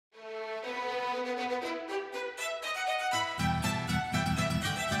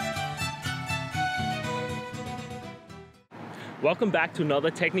Welcome back to another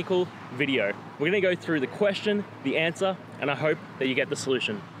technical video. We're gonna go through the question, the answer, and I hope that you get the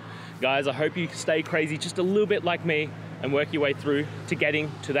solution. Guys, I hope you stay crazy just a little bit like me and work your way through to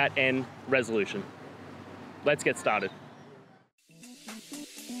getting to that end resolution. Let's get started.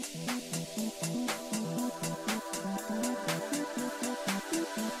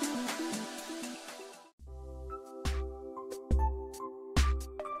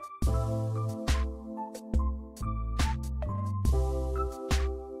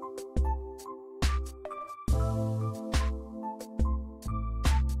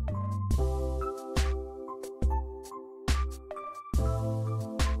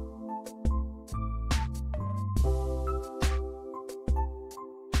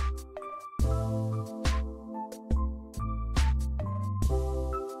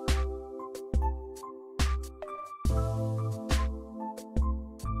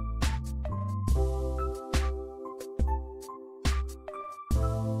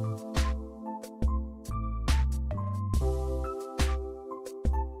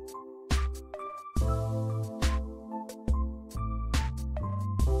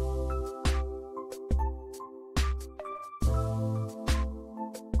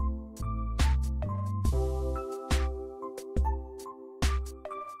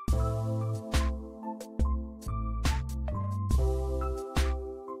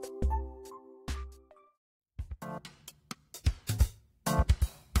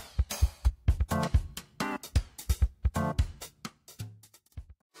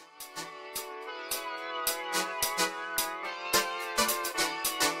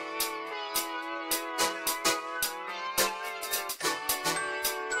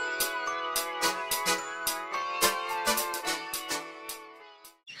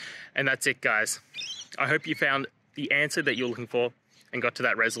 And that's it, guys. I hope you found the answer that you're looking for and got to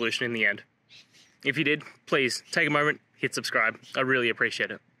that resolution in the end. If you did, please take a moment, hit subscribe. I really appreciate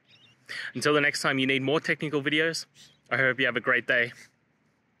it. Until the next time you need more technical videos, I hope you have a great day.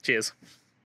 Cheers.